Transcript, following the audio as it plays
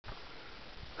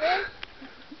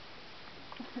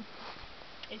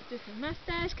Just a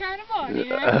mustache kind of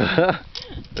morning, huh?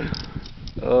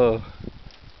 Oh.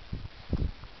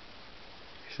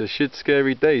 It's a shit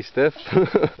scary day, Steph. So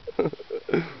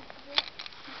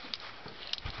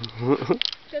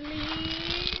lean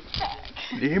back.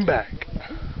 Lean back.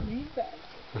 Lean back.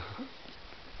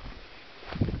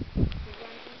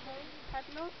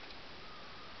 Padlock.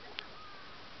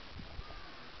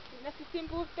 Think that's a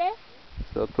symbol of death?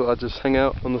 So I thought I'd just hang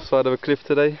out on the side of a cliff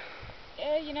today.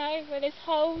 Yeah, you know, where there's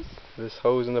holes. There's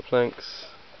holes in the planks.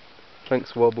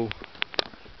 Planks wobble.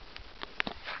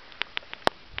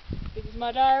 This is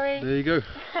my diary. There you go.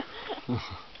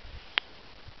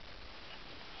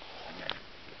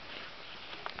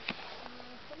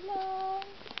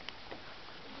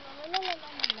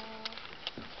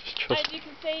 Just trust. As you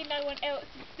can see, no one else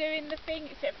is doing the thing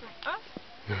except for us.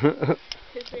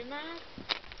 Because we're mad.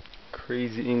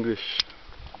 Crazy English.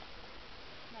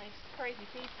 Nice, crazy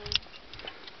people.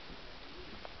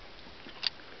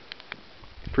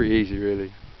 Pretty easy,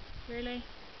 really. Really?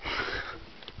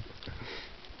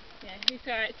 Yeah, we've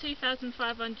got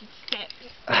 2,500 steps.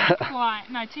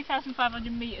 No,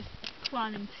 2,500 metres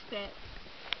climbing steps.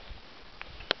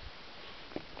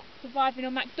 Surviving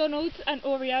on McDonald's and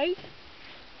Oreos.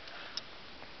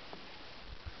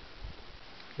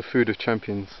 The food of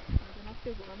champions. I've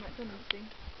still got my McDonald's thing.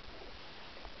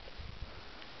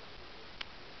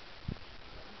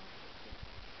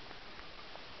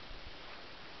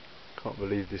 Can't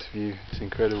believe this view. It's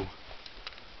incredible.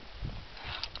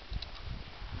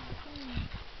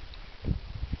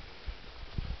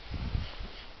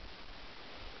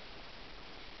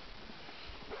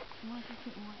 Why do you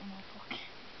put right in my pocket?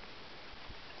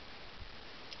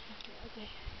 Okay.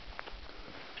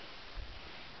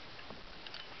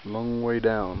 Long way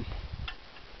down.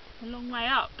 A long way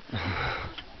up.